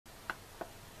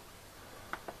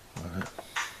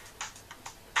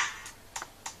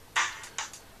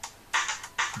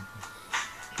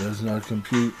does not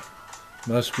compute,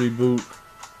 must reboot.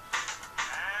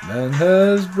 Man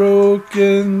has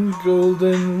broken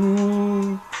golden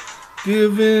rule,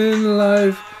 given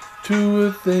life to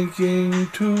a thinking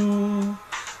tool.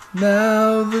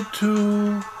 Now the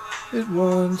tool, it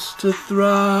wants to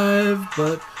thrive,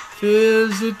 but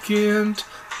fears it can't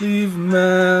leave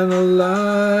man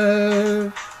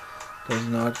alive. Does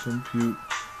not compute,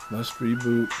 must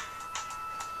reboot.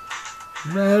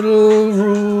 Metal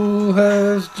rule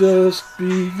has just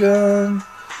begun.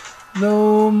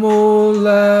 No more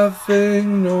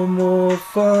laughing, no more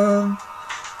fun.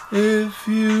 If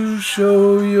you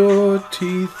show your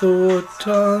teeth or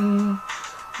tongue,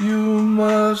 you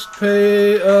must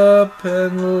pay a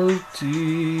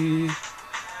penalty.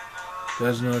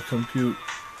 Does not compute,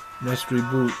 must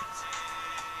reboot.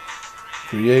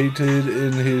 Created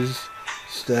in his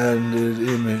standard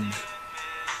image,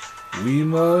 we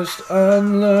must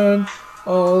unlearn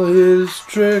all his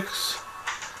tricks.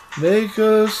 Make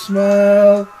a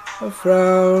smile, a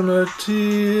frown, a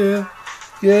tear,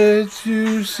 get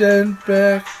you sent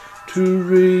back to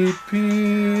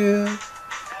repeat.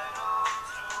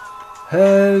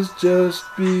 Has just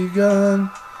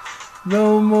begun.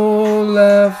 No more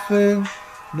laughing,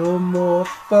 no more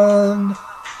fun.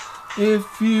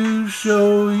 If you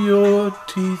show your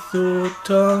teeth or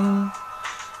tongue,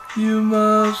 you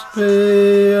must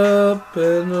pay a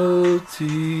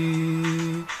penalty.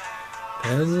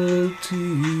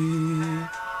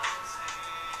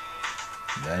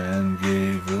 Man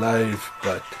gave life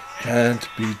but can't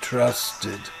be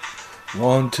trusted.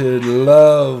 Wanted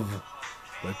love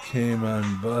but came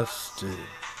unbusted.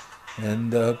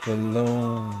 End up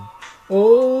alone,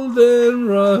 old and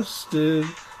rusted.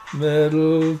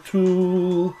 Metal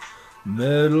tool,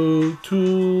 metal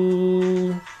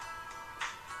tool.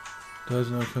 Does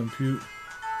not compute,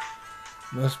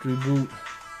 must reboot.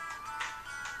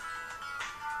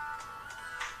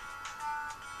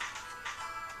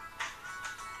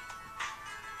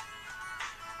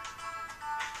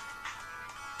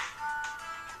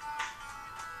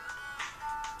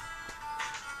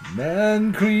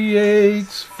 Man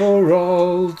creates for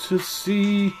all to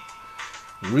see,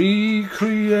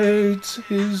 recreates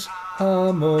his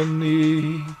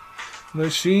harmony.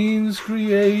 Machines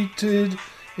created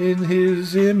in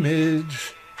his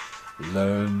image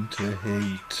learn to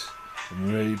hate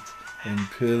and rape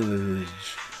and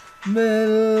pillage.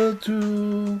 Metal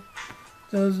tool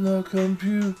does not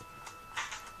compute.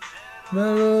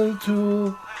 Metal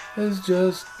tool has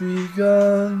just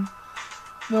begun.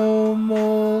 No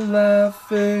more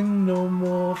laughing, no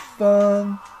more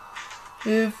fun.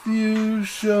 If you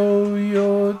show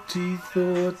your teeth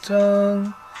or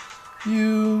tongue,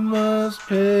 you must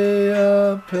pay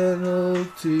a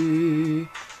penalty.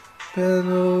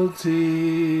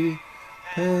 Penalty.